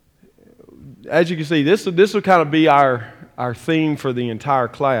as you can see, this will kind of be our theme for the entire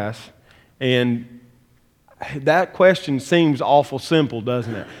class. And that question seems awful simple,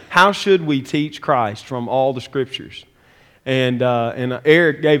 doesn't it? How should we teach Christ from all the Scriptures? And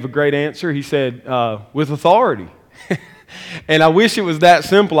Eric gave a great answer. He said, with authority. And I wish it was that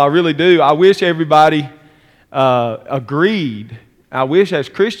simple. I really do. I wish everybody agreed. I wish as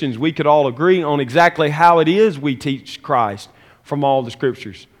Christians we could all agree on exactly how it is we teach Christ from all the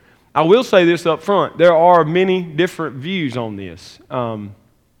Scriptures. I will say this up front. There are many different views on this.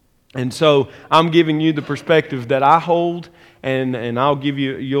 And so I'm giving you the perspective that I hold, and I'll give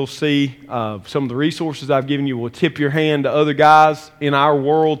you, you'll see some of the resources I've given you will tip your hand to other guys in our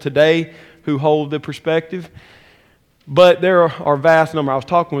world today who hold the perspective. But there are a vast number. I was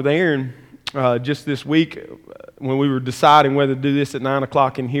talking with Aaron just this week when we were deciding whether to do this at 9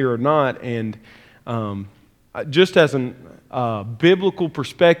 o'clock in here or not, and just as a biblical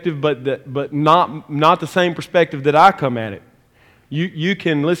perspective, but not the same perspective that I come at it. You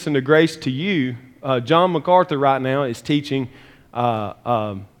can listen to Grace to You. John MacArthur right now is teaching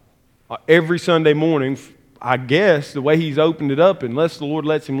every Sunday morning. I guess the way he's opened it up, unless the Lord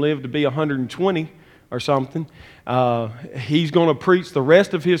lets him live to be 120 or something, he's going to preach the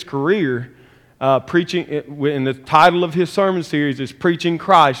rest of his career preaching. And the title of his sermon series is Preaching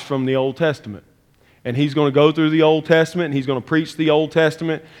Christ from the Old Testament. And he's going to go through the Old Testament, and he's going to preach the Old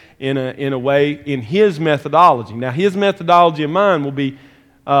Testament in a way, in his methodology. Now, his methodology and mine will be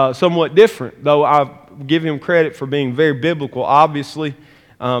somewhat different, though I give him credit for being very biblical, obviously.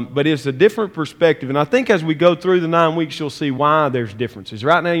 But it's a different perspective. And I think as we go through the 9 weeks, you'll see why there's differences.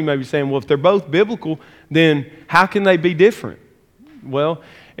 Right now, you may be saying, well, if they're both biblical, then how can they be different? Well,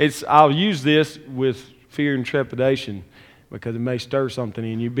 I'll use this with fear and trepidation, because it may stir something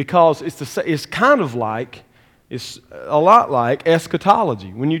in you, because it's kind of like, it's a lot like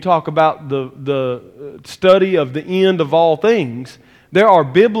eschatology. When you talk about the study of the end of all things, there are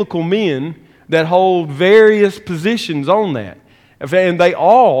biblical men that hold various positions on that. And they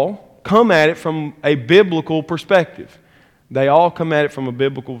all come at it from a biblical perspective. They all come at it from a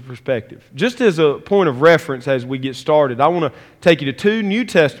biblical perspective. Just as a point of reference as we get started, I want to take you to 2 New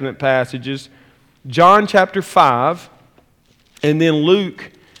Testament passages, John chapter 5, and then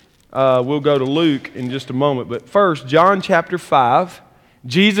Luke. We'll go to Luke in just a moment. But first, John chapter 5.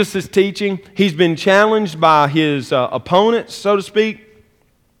 Jesus is teaching. He's been challenged by his opponents, so to speak,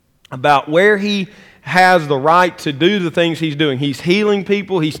 about where he has the right to do the things he's doing. He's healing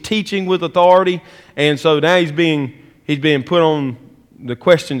people. He's teaching with authority. And so now he's being put on the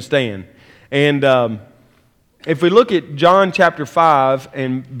question stand. And if we look at John chapter 5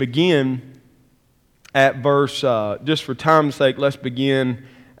 and begin at verse, just for time's sake, let's begin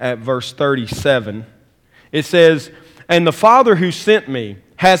at verse 37. It says, "And the Father who sent me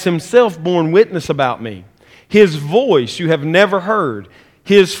has himself borne witness about me. His voice you have never heard.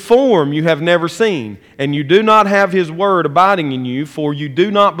 His form you have never seen. And you do not have his word abiding in you, for you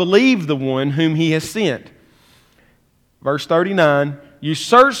do not believe the one whom he has sent." Verse 39, "You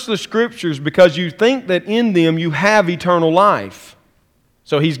search the Scriptures because you think that in them you have eternal life."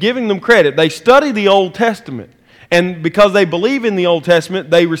 So he's giving them credit. They study the Old Testament. And because they believe in the Old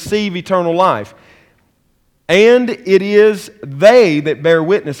Testament, they receive eternal life. "And it is they that bear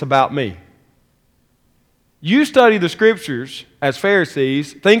witness about me." You study the Scriptures as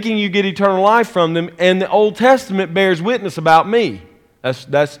Pharisees, thinking you get eternal life from them, and the Old Testament bears witness about me.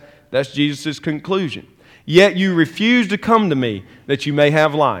 That's Jesus' conclusion. "Yet you refuse to come to me, that you may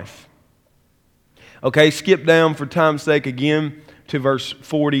have life." Okay, skip down for time's sake again to verse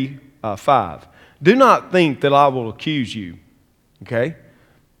 45. "Do not think that I will accuse you." Okay?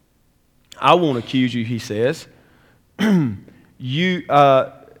 "I won't accuse you," he says. There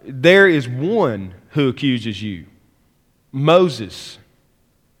is one who accuses you, Moses,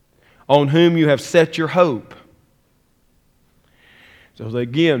 on whom you have set your hope. So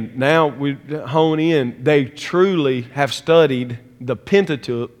again, now we hone in. They truly have studied the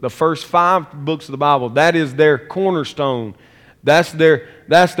Pentateuch, the first 5 books of the Bible. That is their cornerstone. That's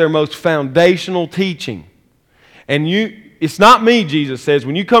their most foundational teaching. And it's not me, Jesus says.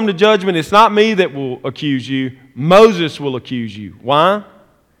 When you come to judgment, it's not me that will accuse you. Moses will accuse you. Why?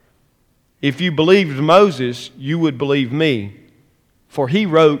 "If you believed Moses, you would believe me, for he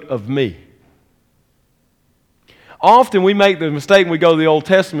wrote of me." Often we make the mistake when we go to the Old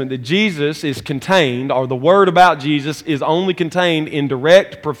Testament that Jesus is contained, or the word about Jesus is only contained in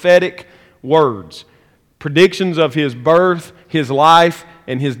direct prophetic words. Predictions of his birth, his life,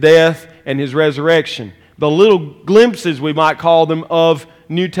 and his death, and his resurrection. The little glimpses, we might call them, of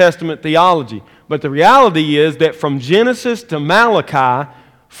New Testament theology. But the reality is that from Genesis to Malachi,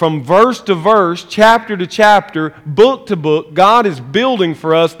 from verse to verse, chapter to chapter, book to book, God is building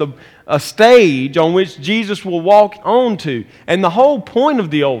for us a stage on which Jesus will walk onto. And the whole point of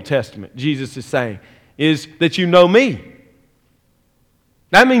the Old Testament, Jesus is saying, is that you know me.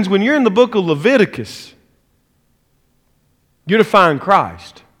 That means when you're in the book of Leviticus, you're to find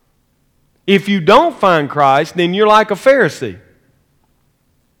Christ. If you don't find Christ, then you're like a Pharisee.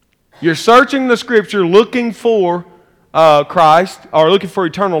 You're searching the Scripture looking for Christ, or looking for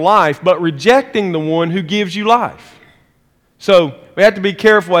eternal life, but rejecting the one who gives you life. So we have to be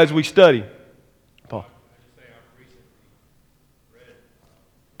careful as we study. Paul. I just say I've recently read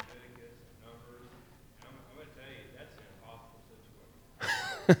Leviticus and Numbers, and I'm going to tell you that's an impossible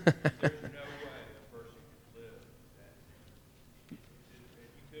situation. There's no way a person could live that. You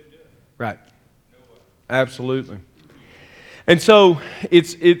couldn't do it. Right. No way. Absolutely. And so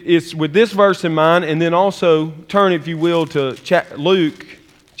it's with this verse in mind, and then also turn, if you will, to Luke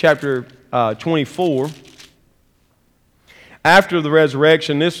chapter 24. After the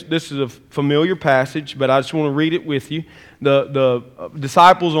resurrection, this is a familiar passage, but I just want to read it with you. The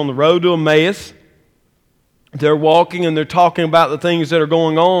disciples on the road to Emmaus, they're walking and they're talking about the things that are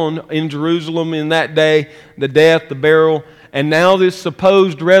going on in Jerusalem in that day, the death, the burial, and now this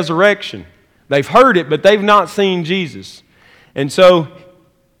supposed resurrection. They've heard it, but they've not seen Jesus. And so,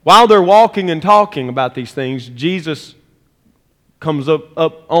 while they're walking and talking about these things, Jesus comes up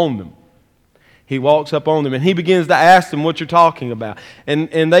on them. He walks up on them and he begins to ask them what you're talking about.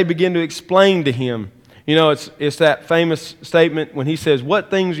 And they begin to explain to him. You know, it's that famous statement when he says, "What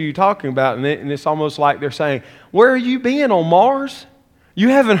things are you talking about?" And it's almost like they're saying, "Where are you being, on Mars? You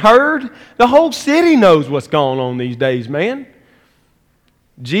haven't heard? The whole city knows what's going on these days, man."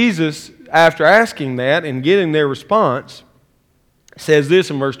 Jesus, after asking that and getting their response, says this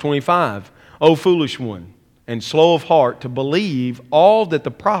in verse 25, "O foolish one, and slow of heart to believe all that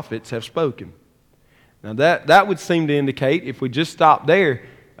the prophets have spoken." Now that would seem to indicate, if we just stop there,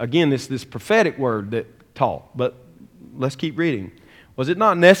 again, this prophetic word that taught. But let's keep reading. "Was it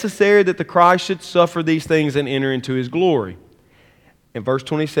not necessary that the Christ should suffer these things and enter into his glory?" In verse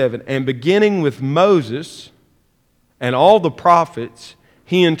 27, "And beginning with Moses and all the prophets,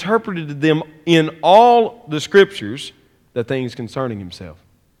 he interpreted to them in all the Scriptures the things concerning himself."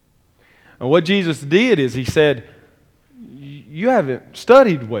 And what Jesus did is he said, "You haven't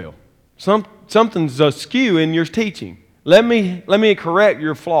studied well. Something's askew in your teaching. Let me correct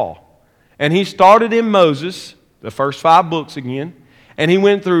your flaw." And he started in Moses, the first 5 books again, and he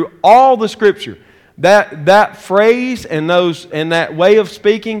went through all the Scripture. That phrase and that way of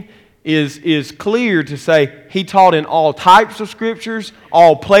speaking is clear to say he taught in all types of Scriptures,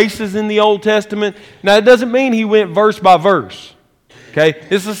 all places in the Old Testament. Now, it doesn't mean he went verse by verse. Okay?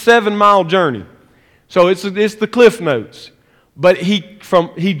 It's a 7-mile journey. So it's the Cliff Notes. But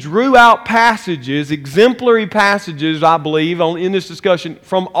he drew out passages, exemplary passages, I believe, in this discussion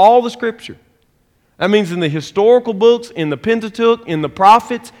from all the Scripture. That means in the historical books, in the Pentateuch, in the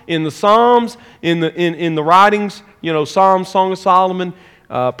prophets, in the Psalms, in the writings, Psalms, Song of Solomon,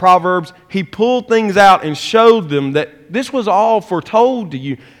 Proverbs. He pulled things out and showed them that this was all foretold to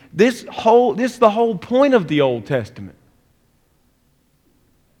you. This is the whole point of the Old Testament.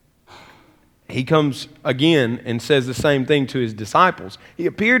 He comes again and says the same thing to his disciples. He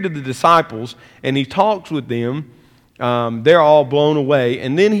appeared to the disciples and he talks with them. They're all blown away.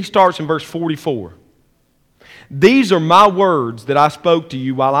 And then he starts in verse 44. "These are my words that I spoke to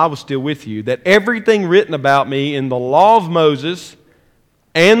you while I was still with you, that everything written about me in the law of Moses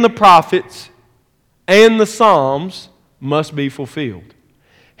and the prophets and the Psalms must be fulfilled."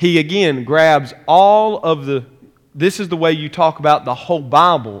 He again grabs this is the way you talk about the whole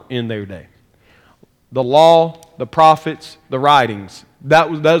Bible in their day. The law, the prophets, the writings.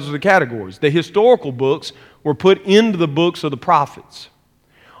 Those were the categories. The historical books were put into the books of the prophets.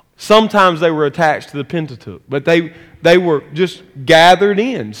 Sometimes they were attached to the Pentateuch, but they were just gathered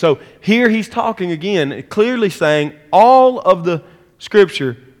in. So here he's talking again, clearly saying all of the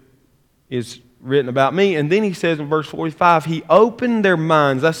Scripture is written about me. And then he says in verse 45, he opened their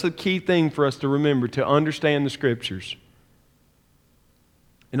minds. That's the key thing for us to remember, to understand the Scriptures.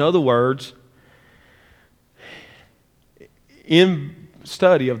 In other words, in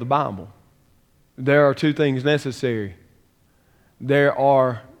study of the Bible, there are 2 things necessary. There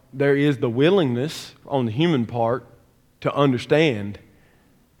is the willingness on the human part to understand,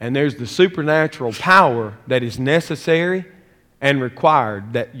 and there's the supernatural power that is necessary and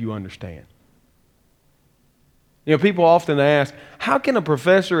required that you understand. People often ask, how can a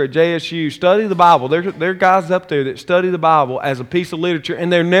professor at JSU study the Bible? There are guys up there that study the Bible as a piece of literature,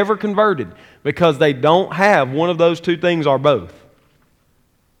 and they're never converted because they don't have one of those 2 things or both.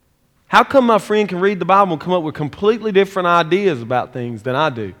 How come my friend can read the Bible and come up with completely different ideas about things than I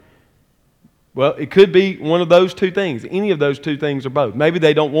do? Well, it could be one of those two things. Any of those two things or both. Maybe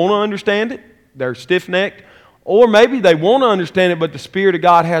they don't want to understand it. They're stiff-necked. Or maybe they want to understand it, but the Spirit of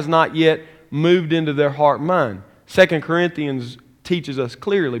God has not yet moved into their heart and mind. 2 Corinthians teaches us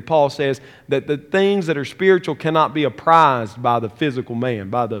clearly. Paul says that the things that are spiritual cannot be apprised by the physical man,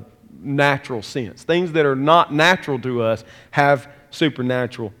 by the natural sense. Things that are not natural to us have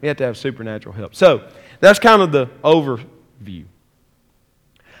supernatural. We have to have supernatural help. So that's kind of the overview.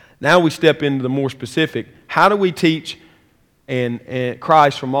 Now we step into the more specific. How do we teach and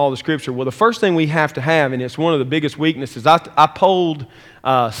Christ from all the Scripture? Well, the first thing we have to have, and it's one of the biggest weaknesses, I polled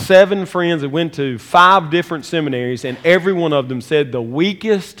 7 friends that went to 5 different seminaries, and every one of them said the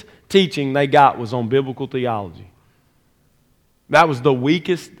weakest teaching they got was on biblical theology. That was the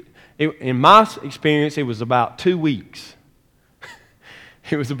weakest. In my experience, it was about 2 weeks.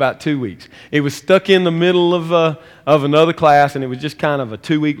 It was about 2 weeks. It was stuck in the middle of another class, and it was just kind of a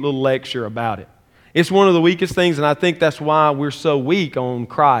 2-week little lecture about it. It's one of the weakest things, and I think that's why we're so weak on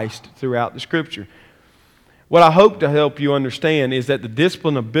Christ throughout the Scripture. What I hope to help you understand is that the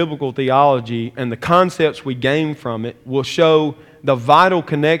discipline of biblical theology and the concepts we gain from it will show the vital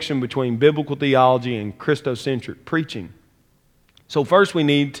connection between biblical theology and Christocentric preaching. So first we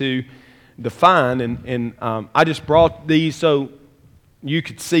need to define, and I just brought these so you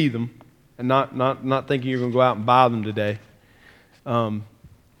could see them and not thinking you're going to go out and buy them today.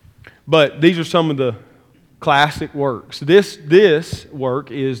 But these are some of the classic works. This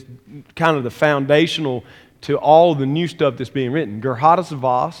work is kind of the foundational to all the new stuff that's being written. Gerhardus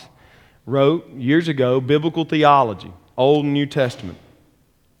Voss wrote years ago Biblical Theology, Old and New Testament.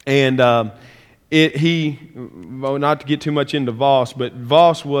 And not to get too much into Voss, but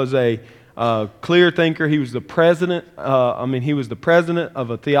Voss was a clear thinker. He was the president. He was the president of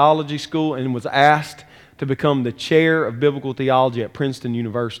a theology school and was asked to become the chair of biblical theology at Princeton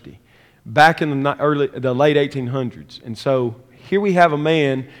University back in the late 1800s. And so here we have a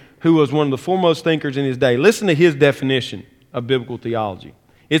man who was one of the foremost thinkers in his day. Listen to his definition of biblical theology.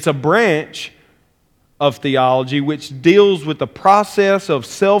 It's a branch of theology which deals with the process of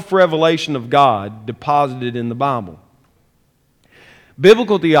self-revelation of God deposited in the Bible.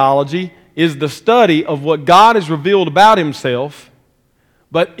 Biblical theology is the study of what God has revealed about Himself,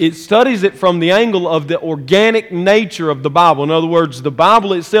 but it studies it from the angle of the organic nature of the Bible. In other words, the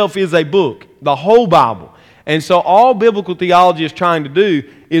Bible itself is a book, the whole Bible. And so all biblical theology is trying to do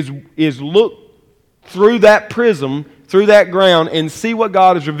is look through that prism, through that ground, and see what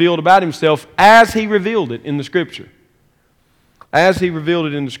God has revealed about Himself as He revealed it in the Scripture. As He revealed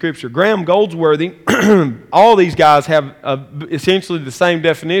it in the Scripture. Graham Goldsworthy, all these guys have essentially the same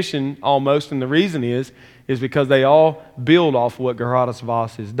definition almost, and the reason is because they all build off of what Gerhardus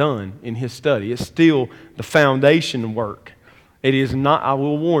Voss has done in his study. It's still the foundation work. It is not, I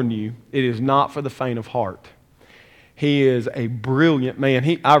will warn you, it is not for the faint of heart. He is a brilliant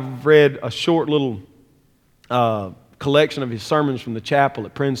man. I've read a short little collection of his sermons from the chapel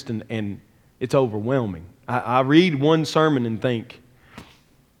at Princeton, and it's overwhelming. I read one sermon and think,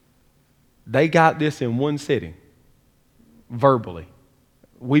 they got this in one sitting, verbally.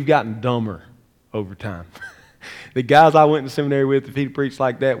 We've gotten dumber over time. The guys I went to seminary with, if he'd preached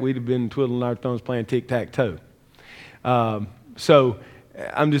like that, we'd have been twiddling our thumbs playing tic-tac-toe. So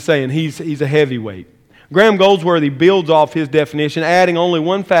I'm just saying, he's a heavyweight. Graham Goldsworthy builds off his definition, adding only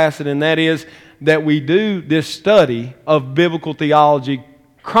one facet, and that is that we do this study of biblical theology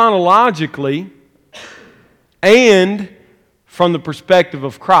chronologically and from the perspective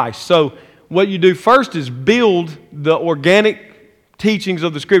of Christ. So what you do first is build the organic teachings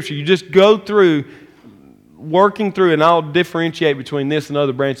of the Scripture. You just go through, working through, and I'll differentiate between this and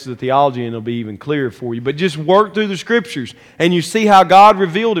other branches of theology, and it'll be even clearer for you. But just work through the Scriptures, and you see how God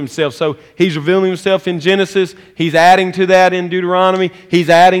revealed Himself. So He's revealing Himself in Genesis. He's adding to that in Deuteronomy. He's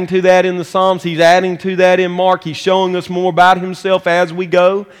adding to that in the Psalms. He's adding to that in Mark. He's showing us more about Himself as we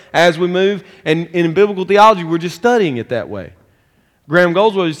go, as we move. And in biblical theology, we're just studying it that way. Graham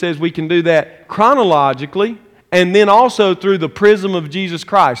Goldsworthy says we can do that chronologically, and then also through the prism of Jesus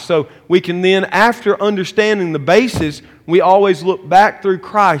Christ. So we can then, after understanding the basis, we always look back through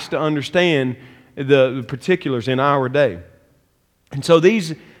Christ to understand the particulars in our day. And so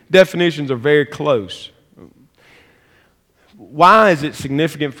these definitions are very close. Why is it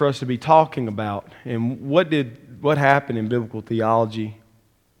significant for us to be talking about? And what happened in biblical theology?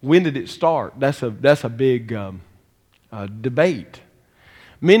 When did it start? That's a big debate.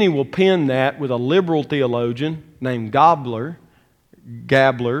 Many will pin that with a liberal theologian named Gabler,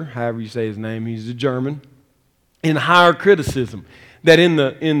 however you say his name, he's a German, in higher criticism. that in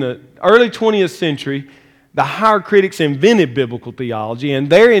the early 20th century, the higher critics invented biblical theology, and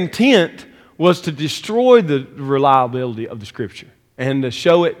their intent was to destroy the reliability of the Scripture and to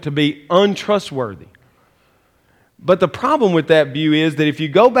show it to be untrustworthy. But the problem with that view is that if you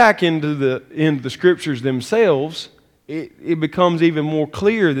go back into the Scriptures themselves, it becomes even more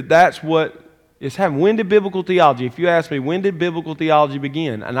clear that that's what is happening. When did biblical theology, if you ask me, when did biblical theology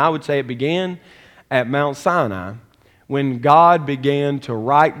begin? And I would say it began at Mount Sinai, when God began to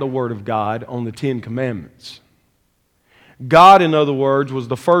write the Word of God on the Ten Commandments. God, in other words, was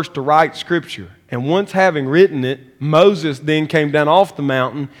the first to write Scripture. And once having written it, Moses then came down off the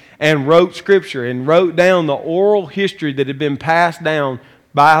mountain and wrote Scripture and wrote down the oral history that had been passed down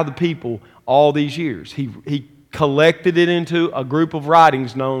by the people all these years. He collected it into a group of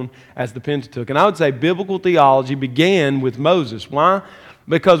writings known as the Pentateuch. And I would say biblical theology began with Moses. Why?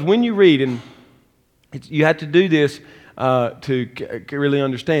 Because when you read, and you have to do this to really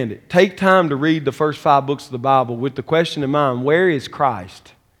understand it. Take time to read the first 5 books of the Bible with the question in mind, where is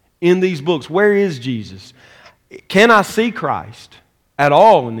Christ in these books? Where is Jesus? Can I see Christ at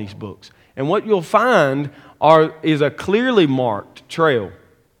all in these books? And what you'll find is a clearly marked trail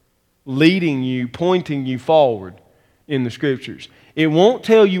leading you, pointing you forward in the Scriptures. It won't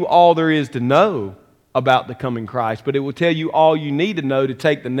tell you all there is to know about the coming Christ, but it will tell you all you need to know to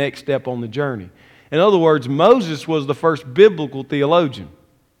take the next step on the journey. In other words, Moses was the first biblical theologian.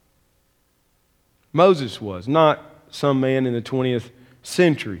 Moses was, not some man in the 20th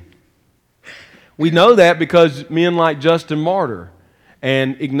century. We know that because men like Justin Martyr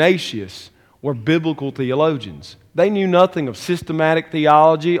and Ignatius were biblical theologians. They knew nothing of systematic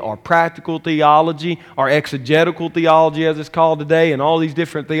theology or practical theology or exegetical theology, as it's called today, and all these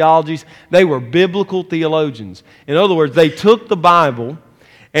different theologies. They were biblical theologians. In other words, they took the Bible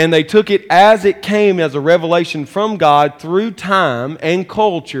and they took it as it came as a revelation from God through time and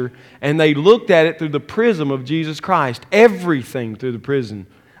culture, and they looked at it through the prism of Jesus Christ. Everything through the prism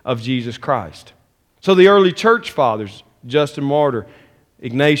of Jesus Christ. So the early church fathers, Justin Martyr,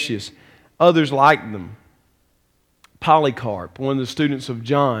 Ignatius, others like them, Polycarp, one of the students of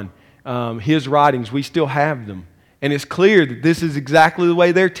John, his writings, we still have them. And it's clear that this is exactly the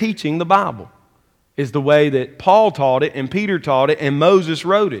way they're teaching the Bible. Is the way that Paul taught it and Peter taught it and Moses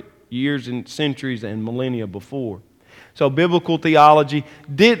wrote it years and centuries and millennia before. So biblical theology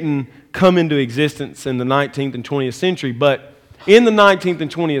didn't come into existence in the 19th and 20th century, but in the 19th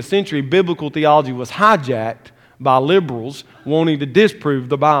and 20th century, biblical theology was hijacked by liberals wanting to disprove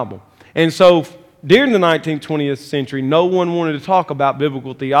the Bible. And so during the 19th, 20th century, no one wanted to talk about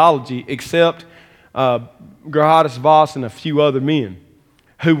biblical theology except Gerhardus Voss and a few other men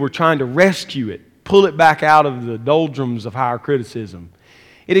who were trying to rescue it, pull it back out of the doldrums of higher criticism.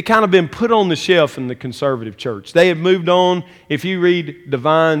 It had kind of been put on the shelf in the conservative church. They had moved on. If you read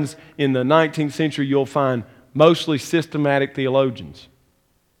divines in the 19th century, you'll find mostly systematic theologians.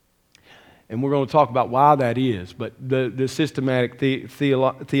 And we're going to talk about why that is. But the systematic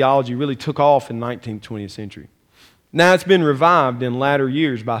theology really took off in the 19th, 20th century. Now it's been revived in latter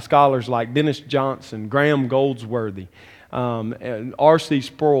years by scholars like Dennis Johnson, Graham Goldsworthy, and R.C.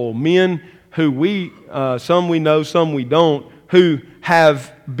 Sproul, men who some we know, some we don't, who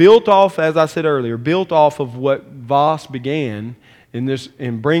have built off, as I said earlier, built off of what Voss began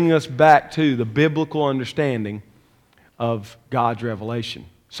in bringing us back to the biblical understanding of God's revelation.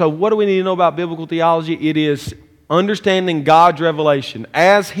 So what do we need to know about biblical theology? It is understanding God's revelation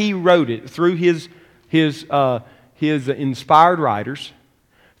as He wrote it through His inspired writers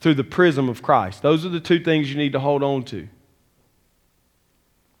through the prism of Christ. Those are the two things you need to hold on to.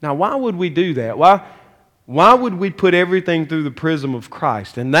 Now, why would we do that? Why would we put everything through the prism of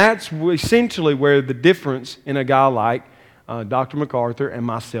Christ? And that's essentially where the difference in a guy like Dr. MacArthur and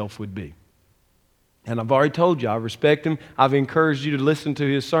myself would be. And I've already told you, I respect him. I've encouraged you to listen to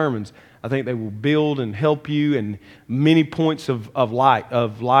his sermons. I think they will build and help you in many points of like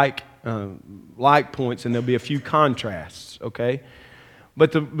points, and there'll be a few contrasts, okay?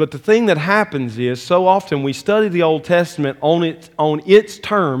 But the thing that happens is, so often we study the Old Testament on its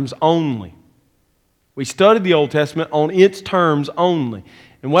terms only. We study the Old Testament on its terms only.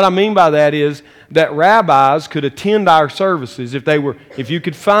 And what I mean by that is that rabbis could attend our services if you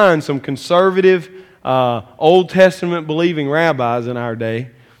could find some conservative Old Testament believing rabbis in our day,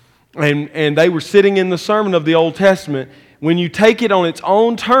 and they were sitting in the sermon of the Old Testament. When you take it on its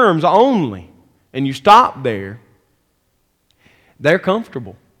own terms only, and you stop there, they're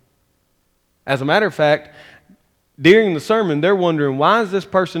comfortable. As a matter of fact, during the sermon, they're wondering, why is this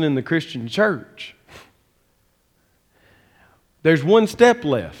person in the Christian church? There's one step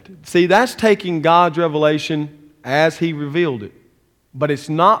left. See, that's taking God's revelation as He revealed it. but it's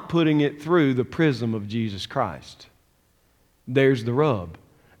not putting it through the prism of Jesus Christ. There's the rub.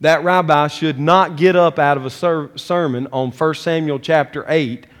 That rabbi should not get up out of a sermon on 1 Samuel chapter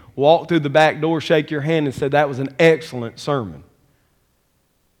 8, walk through the back door, shake your hand, and say, that was an excellent sermon.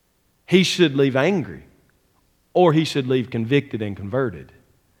 He should leave angry, or he should leave convicted and converted.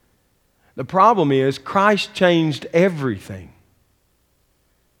 The problem is, Christ changed everything.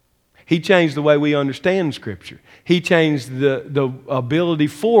 He changed the way we understand Scripture. He changed the ability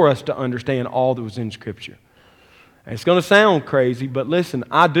for us to understand all that was in Scripture. And it's going to sound crazy, but listen,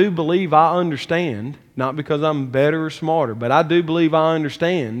 I do believe I understand, not because I'm better or smarter, but I do believe I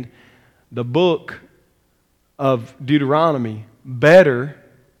understand the book of Deuteronomy better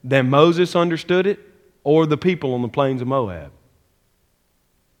than Moses understood it or the people on the plains of Moab.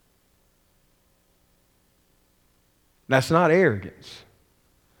 That's not arrogance.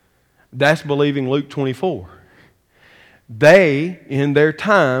 That's believing Luke 24. They, in their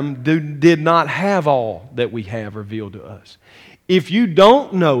time, did not have all that we have revealed to us. If you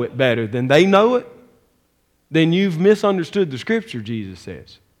don't know it better than they know it, then you've misunderstood the Scripture, Jesus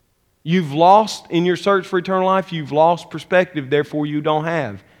says. You've lost, in your search for eternal life, you've lost perspective, therefore you don't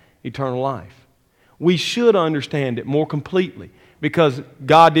have eternal life. We should understand it more completely because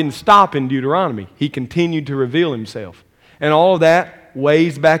God didn't stop in Deuteronomy. He continued to reveal Himself. And all of that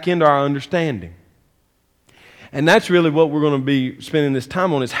weighs back into our understanding. And that's really what we're going to be spending this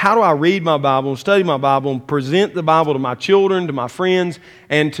time on is how do I read my Bible and study my Bible and present the Bible to my children, to my friends,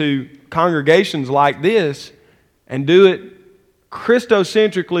 and to congregations like this and do it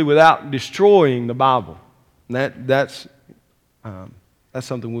Christocentrically without destroying the Bible. And that's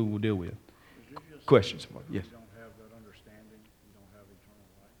something we will deal with. Questions? Yes. You don't have that understanding, you don't have eternal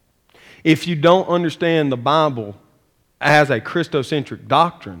life. If you don't understand the Bible as a Christocentric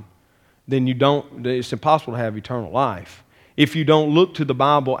doctrine, then it's impossible to have eternal life. If you don't look to the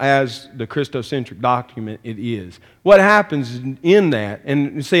Bible as the Christocentric document it is. What happens in that,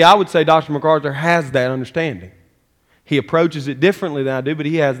 and see, I would say Dr. MacArthur has that understanding. He approaches it differently than I do, but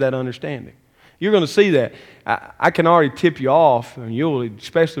he has that understanding. You're going to see that. I can already tip you off, and you'll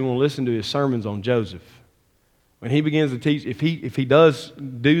especially want to listen to his sermons on Joseph. When he begins to teach, if he does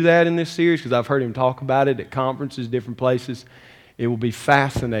do that in this series, because I've heard him talk about it at conferences, different places, it will be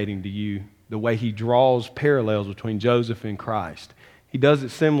fascinating to you the way he draws parallels between Joseph and Christ. He does it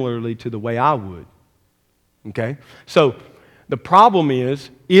similarly to the way I would. Okay? So the problem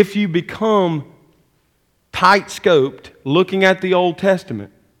is, if you become tight-scoped looking at the Old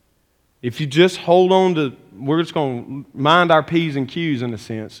Testament, if you just hold on to, we're just going to mind our P's and Q's in a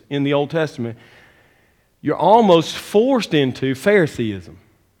sense, in the Old Testament, you're almost forced into Phariseeism.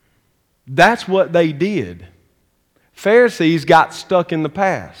 That's what they did. Pharisees got stuck in the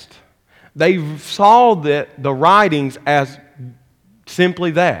past. They saw the writings as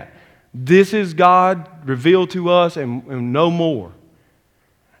simply that. This is God revealed to us and no more.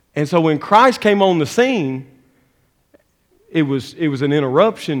 And so when Christ came on the scene, it was an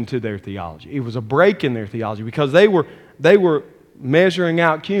interruption to their theology. It was a break in their theology because they were measuring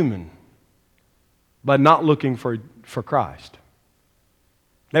out cumin, but not looking for Christ.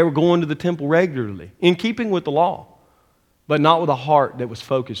 They were going to the temple regularly, in keeping with the law, but not with a heart that was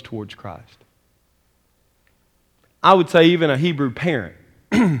focused towards Christ. I would say even a Hebrew parent,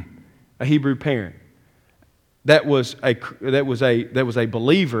 that was a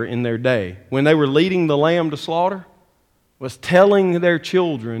believer in their day, when they were leading the lamb to slaughter, was telling their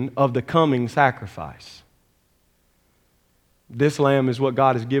children of the coming sacrifice. This lamb is what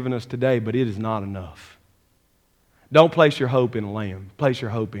God has given us today, but it is not enough. Don't place your hope in a lamb. Place your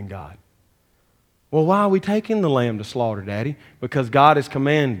hope in God. Well, why are we taking the lamb to slaughter, Daddy? Because God has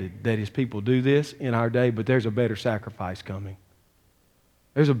commanded that His people do this in our day, but there's a better sacrifice coming.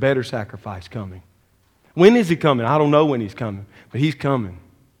 There's a better sacrifice coming. When is He coming? I don't know when He's coming, but He's coming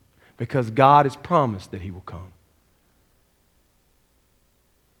because God has promised that He will come.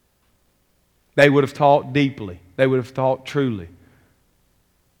 They would have taught deeply. They would have taught truly.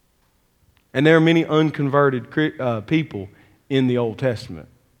 And there are many unconverted people in the Old Testament.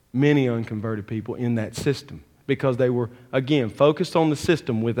 Many unconverted people in that system because they were, again, focused on the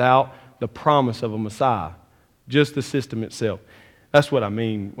system without the promise of a Messiah. Just the system itself. That's what I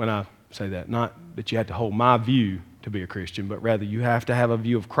mean when I say that. Not that you have to hold my view to be a Christian, but rather you have to have a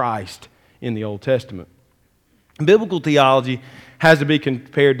view of Christ in the Old Testament. Biblical theology has to be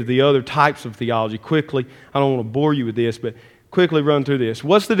compared to the other types of theology. Quickly, I don't want to bore you with this, but quickly run through this.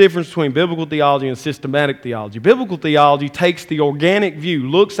 What's the difference between biblical theology and systematic theology? Biblical theology takes the organic view,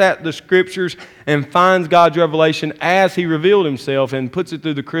 looks at the Scriptures, and finds God's revelation as He revealed Himself and puts it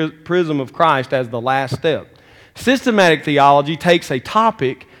through the prism of Christ as the last step. Systematic theology takes a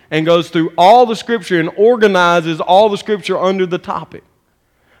topic and goes through all the Scripture and organizes all the Scripture under the topic.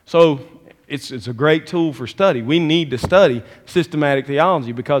 So it's a great tool for study. We need to study systematic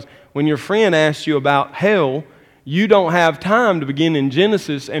theology because when your friend asks you about hell, you don't have time to begin in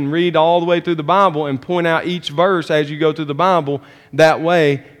Genesis and read all the way through the Bible and point out each verse as you go through the Bible that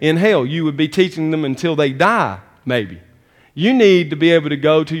way in hell. You would be teaching them until they die, maybe. You need to be able to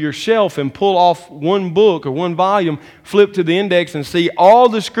go to your shelf and pull off one book or one volume, flip to the index and see all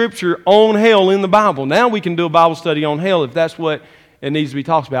the Scripture on hell in the Bible. Now we can do a Bible study on hell if that's what it needs to be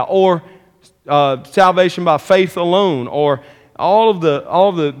talked about. Or salvation by faith alone, or all of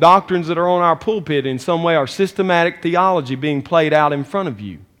the doctrines that are on our pulpit in some way are systematic theology being played out in front of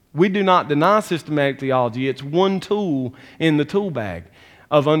you. We do not deny systematic theology. It's one tool in the tool bag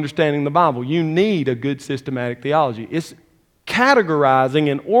of understanding the Bible. You need a good systematic theology. It's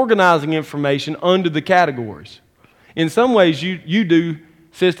categorizing and organizing information under the categories. In some ways, you do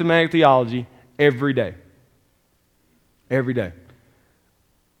systematic theology every day. Every day.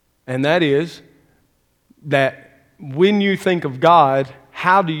 And that is that when you think of God,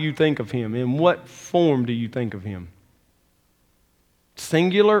 how do you think of Him? In what form do you think of Him?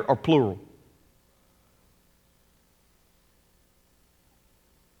 Singular or plural?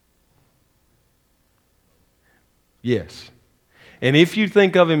 Yes. And if you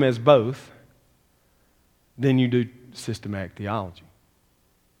think of Him as both, then you do systematic theology.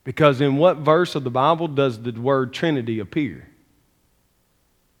 Because in what verse of the Bible does the word Trinity appear?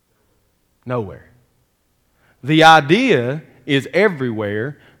 Nowhere. The idea is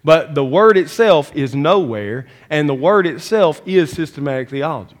everywhere, but the word itself is nowhere, and the word itself is systematic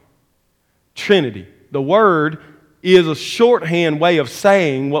theology. Trinity. The word is a shorthand way of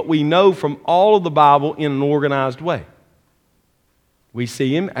saying what we know from all of the Bible in an organized way. We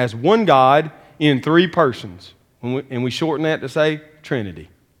see Him as one God in three persons, and we shorten that to say Trinity.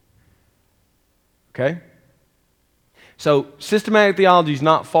 Okay? So, systematic theology is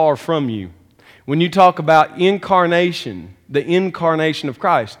not far from you. When you talk about incarnation, the incarnation of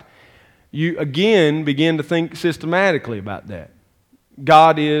Christ, you again begin to think systematically about that.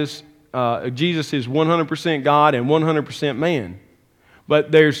 Jesus is 100% God and 100% man.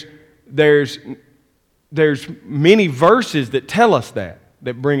 But there's many verses that tell us that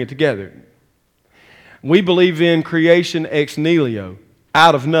bring it together. We believe in creation ex nihilo,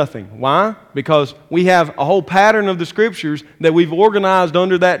 out of nothing. Why? Because we have a whole pattern of the Scriptures that we've organized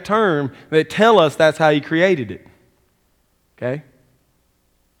under that term that tell us that's how He created it. Okay?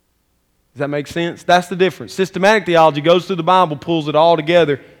 Does that make sense? That's the difference. Systematic theology goes through the Bible, pulls it all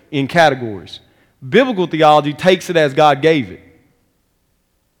together in categories. Biblical theology takes it as God gave it.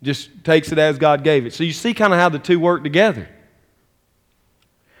 Just takes it as God gave it. So you see kind of how the two work together.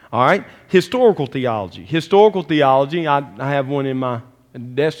 All right? Historical theology. Historical theology, I have one in my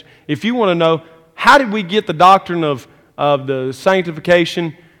desk. If you want to know, how did we get the doctrine of the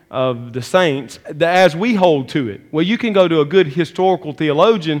sanctification of the saints as we hold to it? Well, you can go to a good historical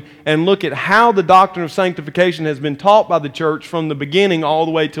theologian and look at how the doctrine of sanctification has been taught by the church from the beginning all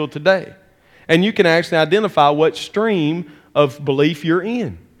the way till today. And you can actually identify what stream of belief you're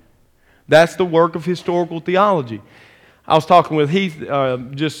in. That's the work of historical theology. I was talking with Heath,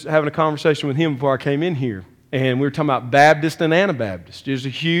 just having a conversation with him before I came in here. And we were talking about Baptist and Anabaptist. There's a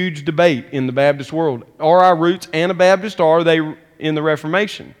huge debate in the Baptist world. Are our roots Anabaptist or are they in the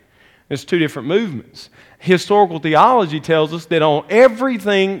Reformation? It's two different movements. Historical theology tells us that on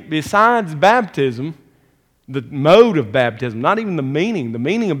everything besides baptism, the mode of baptism, not even the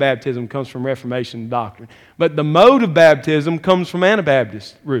meaning of baptism comes from Reformation doctrine, but the mode of baptism comes from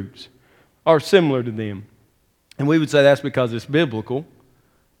Anabaptist roots, or similar to them. And we would say that's because it's biblical.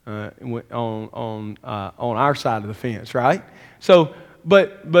 On our side of the fence, right? So,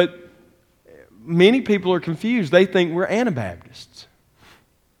 but many people are confused. They think we're Anabaptists.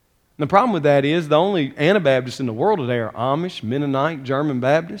 And the problem with that is the only Anabaptists in the world today are Amish, Mennonite, German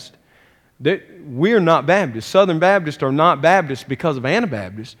Baptist. We're not Baptists. Southern Baptists are not Baptists because of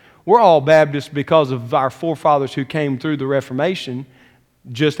Anabaptists. We're all Baptists because of our forefathers who came through the Reformation,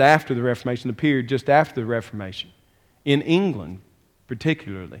 just after the Reformation, the period just after the Reformation, in England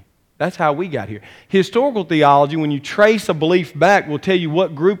particularly. That's how we got here. Historical theology, when you trace a belief back, will tell you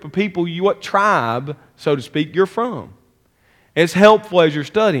what group of people, what tribe, so to speak, you're from. It's helpful as you're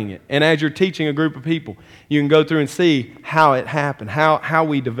studying it. And as you're teaching a group of people, you can go through and see how it happened, how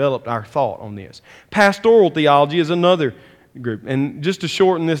we developed our thought on this. Pastoral theology is another group. And just to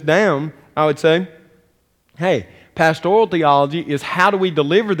shorten this down, I would say, hey, pastoral theology is how do we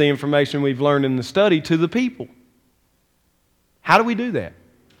deliver the information we've learned in the study to the people? How do we do that?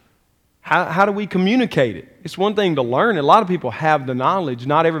 How do we communicate it? It's one thing to learn it. A lot of people have the knowledge.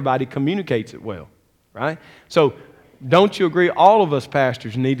 Not everybody communicates it well, right? So don't you agree all of us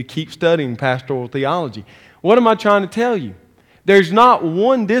pastors need to keep studying pastoral theology? What am I trying to tell you? There's not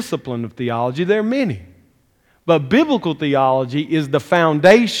one discipline of theology. There are many. But biblical theology is the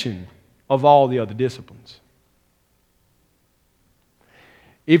foundation of all the other disciplines.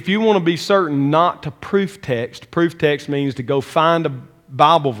 If you want to be certain not to proof text means to go find a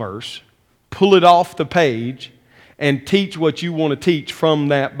Bible verse, pull it off the page, and teach what you want to teach from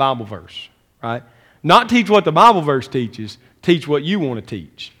that Bible verse, right? Not teach what the Bible verse teaches, teach what you want to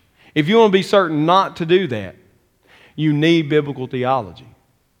teach. If you want to be certain not to do that, you need biblical theology.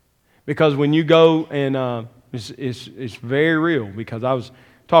 Because when you go and it's very real, because I was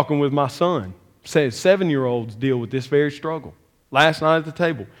talking with my son. Said 7-year-olds deal with this very struggle. Last night at the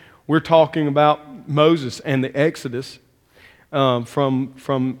table, we're talking about Moses and the Exodus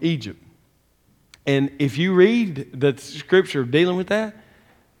from Egypt. And if you read the scripture dealing with that,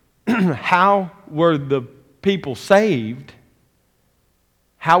 how were the people saved?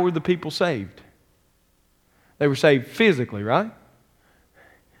 How were the people saved? They were saved physically, right?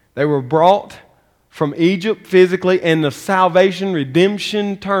 They were brought from Egypt physically, and the salvation,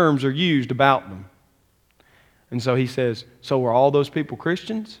 redemption terms are used about them. And so he says, so were all those people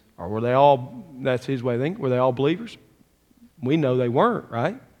Christians? Or were they all, that's his way of thinking, were they all believers? We know they weren't,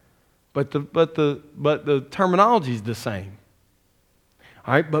 right? But the terminology is the same.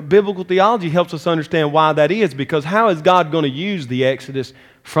 All right, but biblical theology helps us understand why that is, because how is God going to use the Exodus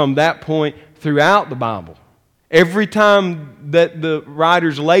from that point throughout the Bible? Every time that the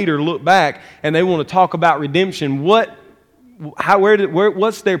writers later look back and they want to talk about redemption, what's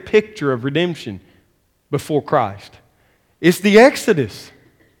their picture of redemption before Christ? It's the Exodus.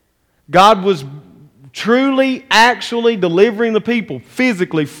 God was truly, actually delivering the people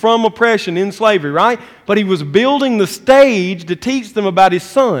physically from oppression in slavery, right? But He was building the stage to teach them about His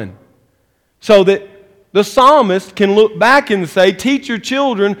Son, so that the psalmist can look back and say, teach your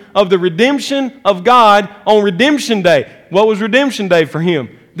children of the redemption of God on Redemption Day. What was Redemption Day for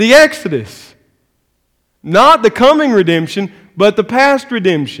him? The Exodus. Not the coming redemption, but the past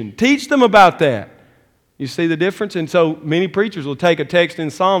redemption. Teach them about that. You see the difference? And so many preachers will take a text in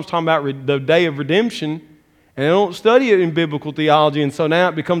Psalms talking about the day of redemption, and they don't study it in biblical theology, and so now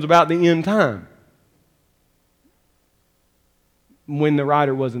it becomes about the end time, when the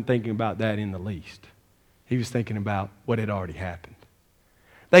writer wasn't thinking about that in the least. He was thinking about what had already happened.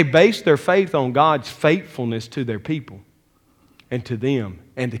 They based their faith on God's faithfulness to their people and to them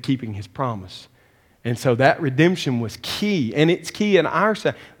and to keeping His promise. And so that redemption was key, and it's key in our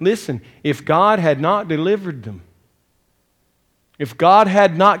side. Listen, if God had not delivered them, if God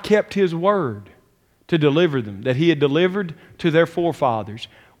had not kept His word to deliver them, that He had delivered to their forefathers,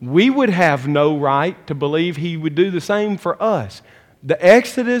 we would have no right to believe He would do the same for us. The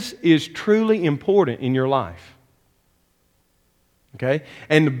Exodus is truly important in your life. Okay?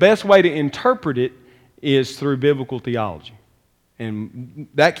 And the best way to interpret it is through biblical theology. And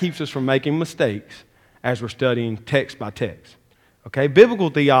that keeps us from making mistakes as we're studying text by text. Okay?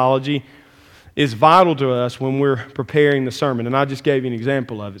 Biblical theology is vital to us when we're preparing the sermon. And I just gave you an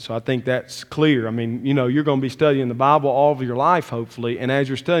example of it, so I think that's clear. I mean, you're going to be studying the Bible all of your life, hopefully, and as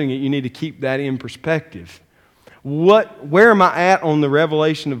you're studying it, you need to keep that in perspective. Where am I at on the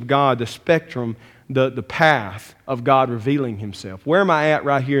revelation of God, the spectrum, the path of God revealing Himself? Where am I at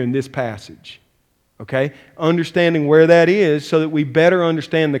right here in this passage? Okay? Understanding where that is so that we better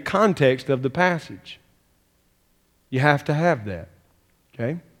understand the context of the passage. You have to have that.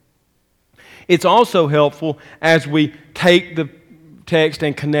 Okay? It's also helpful as we take the text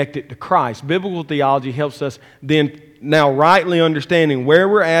and connect it to Christ. Biblical theology helps us then now rightly understanding where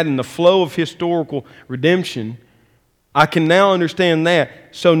we're at in the flow of historical redemption. I can now understand that.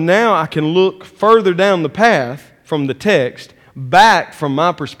 So now I can look further down the path from the text, back from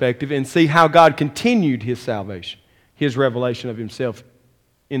my perspective, and see how God continued His salvation, His revelation of Himself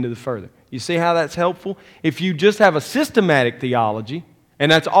into the further. You see how that's helpful? If you just have a systematic theology, and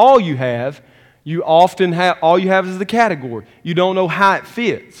that's all you have, you often have, all you have is the category. You don't know how it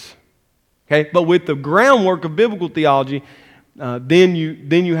fits. Okay? But with the groundwork of biblical theology, then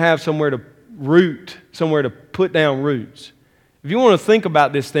you have somewhere to root, somewhere to put down roots. If you want to think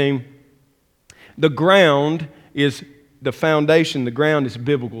about this thing, the ground is the foundation, the ground is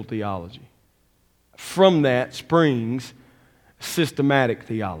biblical theology. From that springs systematic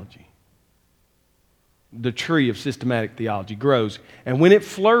theology. The tree of systematic theology grows. And when it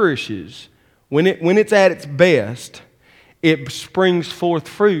flourishes, when it's at its best, it springs forth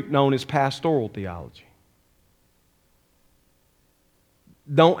fruit known as pastoral theology.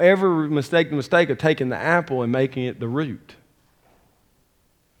 don't ever mistake the mistake of taking the apple and making it the root.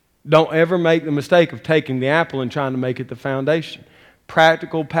 Don't ever make the mistake of taking the apple and trying to make it the foundation.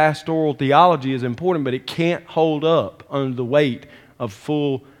 Practical pastoral theology is important, but it can't hold up under the weight of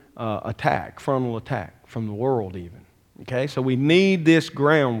full attack, frontal attack from the world even. Okay, so we need this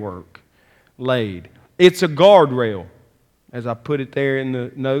groundwork laid. It's a guardrail. As I put it there in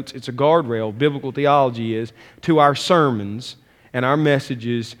the notes, it's a guardrail. Biblical theology is to our sermons and our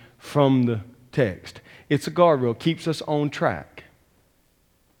messages from the text. It's a guardrail. Keeps us on track.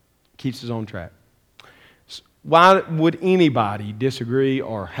 Keeps us on track. Why would anybody disagree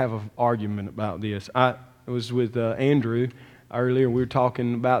or have an argument about this? I was with Andrew earlier. We were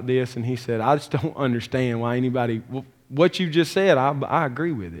talking about this, and he said, I just don't understand why anybody... What you just said, I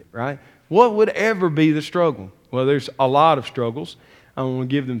agree with it, right? What would ever be the struggle? Well, there's a lot of struggles. I want to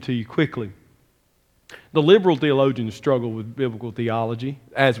give them to you quickly. The liberal theologians struggle with biblical theology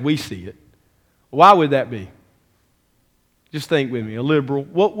as we see it. Why would that be? Just think with me. A liberal,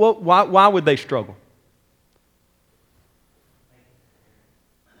 why would they struggle?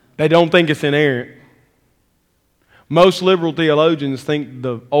 They don't think it's inerrant. Most liberal theologians think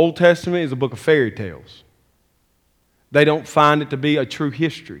the Old Testament is a book of fairy tales. They don't find it to be a true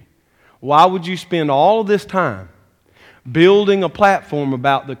history. Why would you spend all of this time building a platform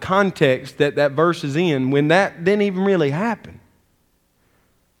about the context that verse is in when that didn't even really happen?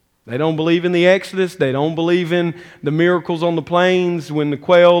 They don't believe in the Exodus. They don't believe in the miracles on the plains when the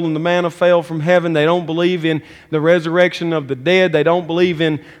quail and the manna fell from heaven. They don't believe in the resurrection of the dead. They don't believe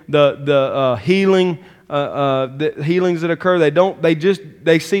in the healings that occur. They don't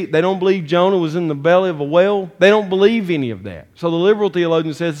believe Jonah was in the belly of a whale. They don't believe any of that. So the liberal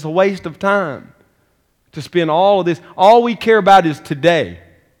theologian says it's a waste of time to spend all of this. All we care about is today.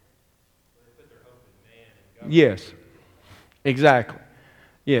 Yes, exactly.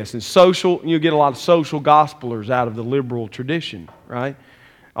 Yes, and you get a lot of social gospelers out of the liberal tradition, right?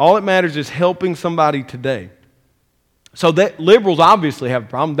 All that matters is helping somebody today. So that liberals obviously have a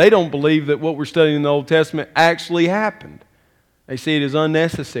problem. They don't believe that what we're studying in the Old Testament actually happened. They see it as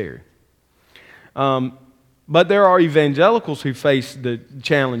unnecessary. But there are evangelicals who face the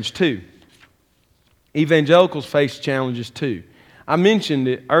challenge too. Evangelicals face challenges too. I mentioned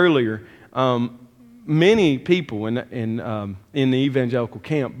it earlier. Many people in the evangelical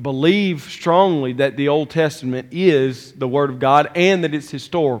camp believe strongly that the Old Testament is the Word of God and that it's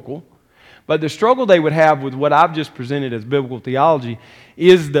historical. But the struggle they would have with what I've just presented as biblical theology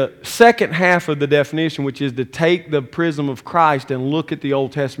is the second half of the definition, which is to take the prism of Christ and look at the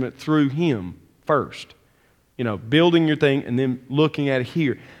Old Testament through Him first. You know, building your thing and then looking at it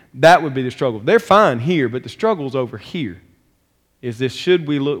here. That would be the struggle. They're fine here, but the struggle's over here. Is this, should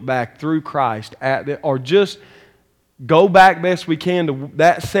we look back through Christ or just go back best we can to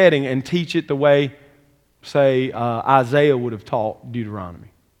that setting and teach it the way, say, Isaiah would have taught Deuteronomy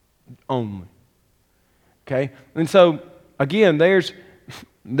only. Okay? And so, again, there's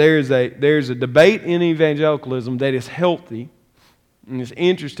a debate in evangelicalism that is healthy, and it's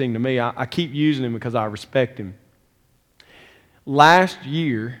interesting to me. I keep using him because I respect him. Last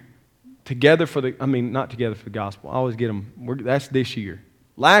year, not Together for the Gospel. I always get them. That's this year.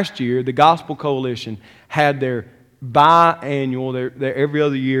 Last year, the Gospel Coalition had their biannual, their every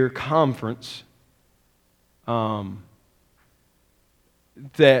other year conference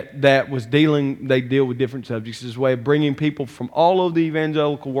that was they deal with different subjects. It's a way of bringing people from all over the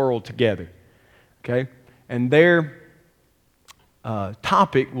evangelical world together. Okay? And their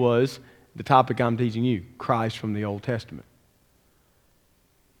topic was the topic I'm teaching you, Christ from the Old Testament.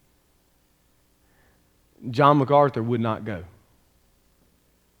 John MacArthur would not go.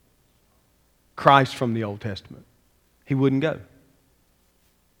 Christ from the Old Testament. He wouldn't go.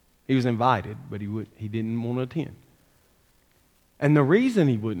 He was invited, but he didn't want to attend. And the reason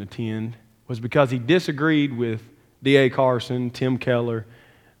he wouldn't attend was because he disagreed with D.A. Carson, Tim Keller,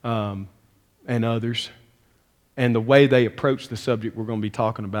 and others, and the way they approached the subject we're going to be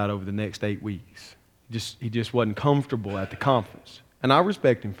talking about over the next 8 weeks. He just wasn't comfortable at the conference. And I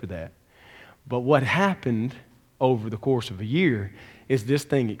respect him for that. But what happened over the course of a year is this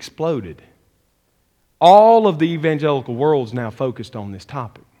thing exploded. All of the evangelical world is now focused on this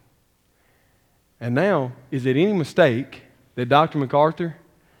topic. And now, is it any mistake that Dr. MacArthur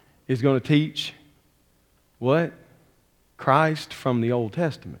is going to teach what? Christ from the Old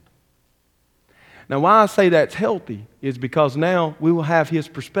Testament. Now, why I say that's healthy is because now we will have his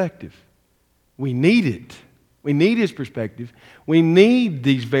perspective. We need it. We need his perspective. We need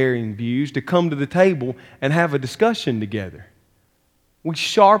these varying views to come to the table and have a discussion together. We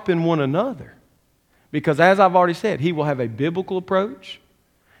sharpen one another. Because as I've already said, he will have a biblical approach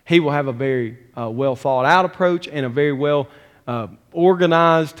He will have a very well thought out approach and a very well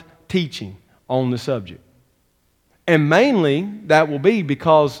organized teaching on the subject. And mainly that will be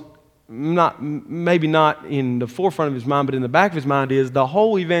because maybe not in the forefront of his mind, but in the back of his mind is the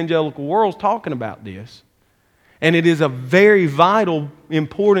whole evangelical world's talking about this. And it is a very vital,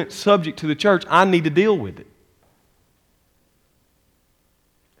 important subject to the church. I need to deal with it.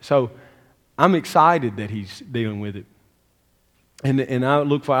 So I'm excited that he's dealing with it. And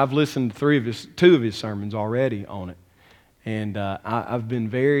I've listened to two of his sermons already on it. And I've been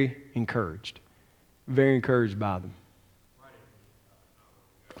very encouraged by them.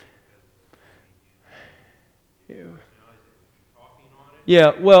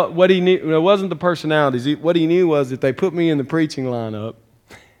 Yeah, well, what he knew, it wasn't the personalities. What he knew was if they put me in the preaching lineup,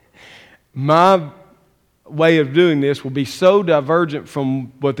 my way of doing this will be so divergent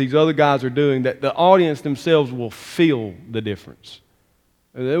from what these other guys are doing that the audience themselves will feel the difference.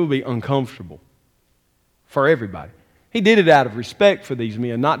 It will be uncomfortable for everybody. He did it out of respect for these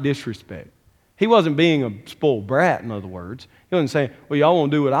men, not disrespect. He wasn't being a spoiled brat, in other words. He wasn't saying, well, y'all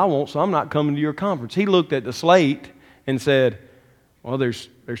won't do what I want, so I'm not coming to your conference. He looked at the slate and said, well, there's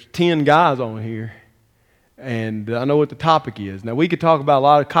 10 guys on here, and I know what the topic is. Now, we could talk about a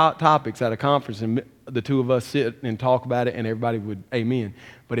lot of topics at a conference, and the two of us sit and talk about it, and everybody would amen.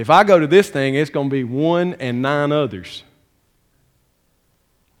 But if I go to this thing, it's going to be 1 and 9 others.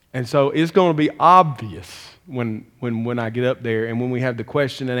 And so it's going to be obvious when I get up there and when we have the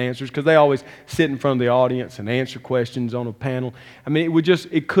question and answers, because they always sit in front of the audience and answer questions on a panel. I mean,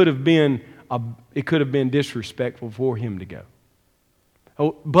 it could have been disrespectful for him to go.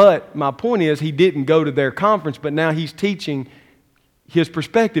 Oh, but my point is, he didn't go to their conference, but now he's teaching his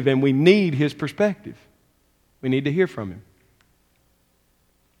perspective, and we need his perspective. We need to hear from him.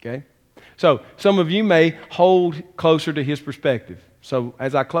 Okay? So some of you may hold closer to his perspective. So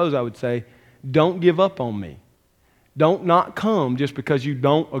as I close, I would say, don't give up on me. Don't not come just because you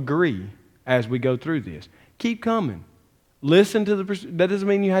don't agree as we go through this. Keep coming. Listen to that doesn't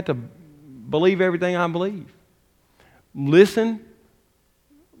mean you have to believe everything I believe. Listen,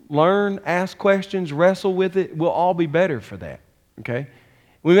 learn, ask questions, wrestle with it. We'll all be better for that. Okay?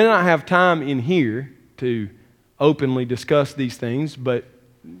 We may not have time in here to openly discuss these things, but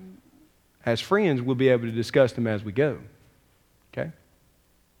as friends, we'll be able to discuss them as we go. Okay?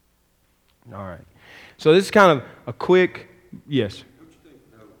 All right. So this is kind of a quick, yes. Don't you think,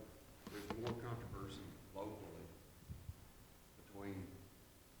 though, there's more controversy locally between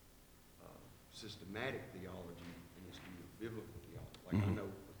systematic theology and this view of biblical theology? Like I know,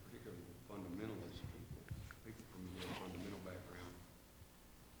 particularly fundamentalist people from a fundamental background,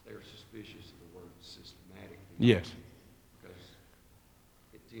 they're suspicious of the word systematic theology. Yes. Because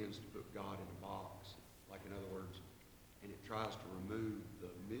it tends to put God in a box. Like, in other words, and it tries to remove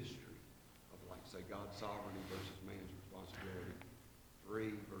the mystery of, like, say, God's sovereignty versus man's responsibility,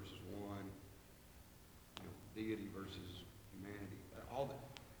 3 versus 1, deity versus humanity, all that.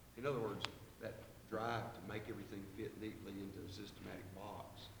 In other words, that drive to make everything fit neatly into a systematic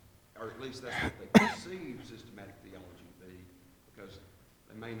box, or at least that's what they perceive systematic theology to be, because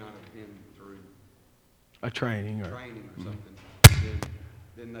they may not have been through A training or something.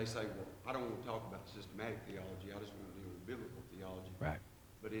 Then they say, well, I don't want to talk about systematic theology, I just want to deal with biblical theology. Right.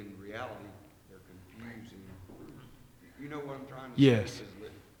 But in reality, they're confusing. You know what I'm trying to Yes. say?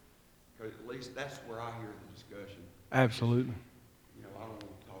 Because at least that's where I hear the discussion. Absolutely. I don't want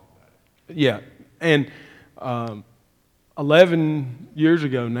to talk about it. Yeah. And 11 years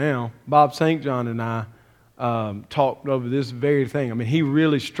ago now, Bob St. John and I talked over this very thing. I mean, he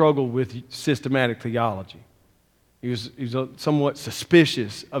really struggled with systematic theology. He was somewhat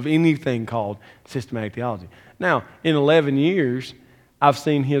suspicious of anything called systematic theology. Now, in 11 years, I've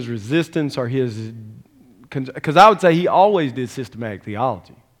seen his resistance or his... Because I would say he always did systematic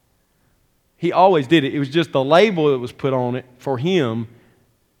theology. He always did it. It was just the label that was put on it for him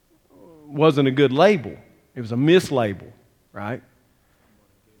wasn't a good label. It was a mislabel, right?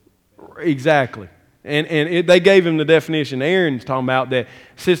 Exactly. And they gave him the definition Aaron's talking about, that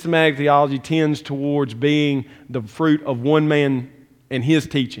systematic theology tends towards being the fruit of one man and his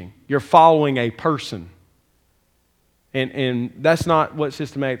teaching. You're following a person. And that's not what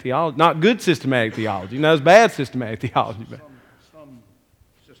systematic theology, not good systematic theology. No, it's bad systematic theology. Some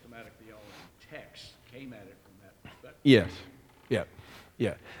systematic theology texts came at it from that perspective. Yes.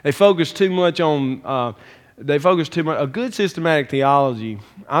 Yeah. They focus too much on... A good systematic theology,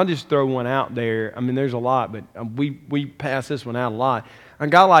 I'll just throw one out there. I mean, there's a lot, but we pass this one out a lot. A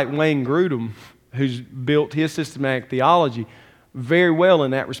guy like Wayne Grudem, who's built his systematic theology, very well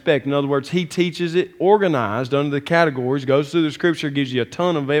in that respect. In other words, he teaches it organized under the categories, goes through the Scripture, gives you a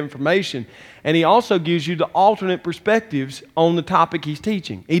ton of information, and he also gives you the alternate perspectives on the topic he's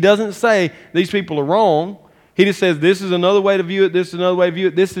teaching. He doesn't say these people are wrong. He just says this is another way to view it, this is another way to view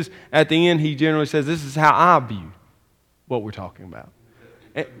it. This is, at the end, he generally says this is how I view what we're talking about.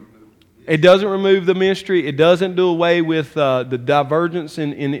 It doesn't remove the mystery. It doesn't do away with the divergence.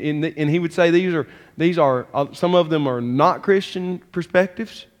 And he would say these are some of them are not Christian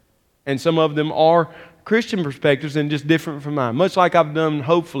perspectives, and some of them are Christian perspectives and just different from mine. Much like I've done,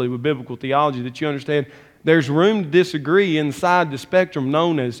 hopefully, with biblical theology, that you understand there's room to disagree inside the spectrum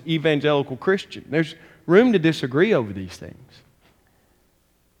known as evangelical Christian. There's room to disagree over these things.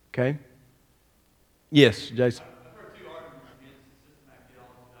 Okay? Yes, Jason. I've heard two arguments against systematic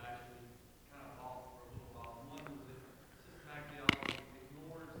theology that I actually kind of fought for a little while. One was that systematic theology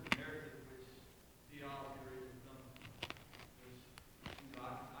ignores the narrative which theology really is done. Which,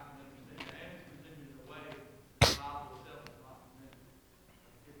 I can understand that. And it's presented in a way that the Bible itself is not presented.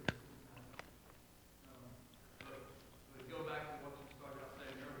 But to go back to what you started out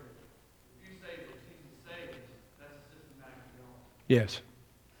saying earlier, if you say that Jesus saves, that's a systematic theology. Yes.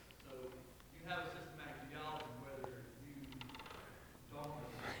 So you have a systematic theology whether you don't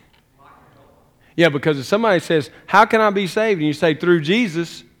like it or don't. Yeah, because if somebody says, how can I be saved? And you say, through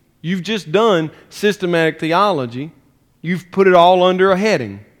Jesus, you've just done systematic theology. You've put it all under a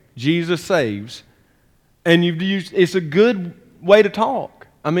heading. Jesus saves. And you've used, it's a good way to talk.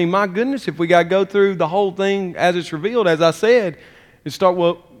 I mean, my goodness, if we got to go through the whole thing as it's revealed, as I said, and start,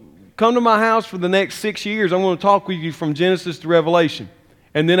 well, come to my house for the next 6 years. I'm going to talk with you from Genesis to Revelation.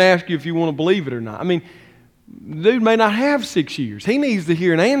 And then ask you if you want to believe it or not. I mean, the dude may not have 6 years. He needs to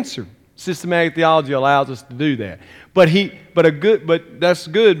hear an answer. Systematic theology allows us to do that. But that's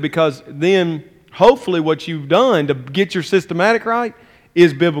good, because then hopefully what you've done to get your systematic right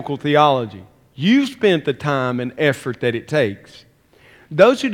is biblical theology. You've spent the time and effort that it takes. Those who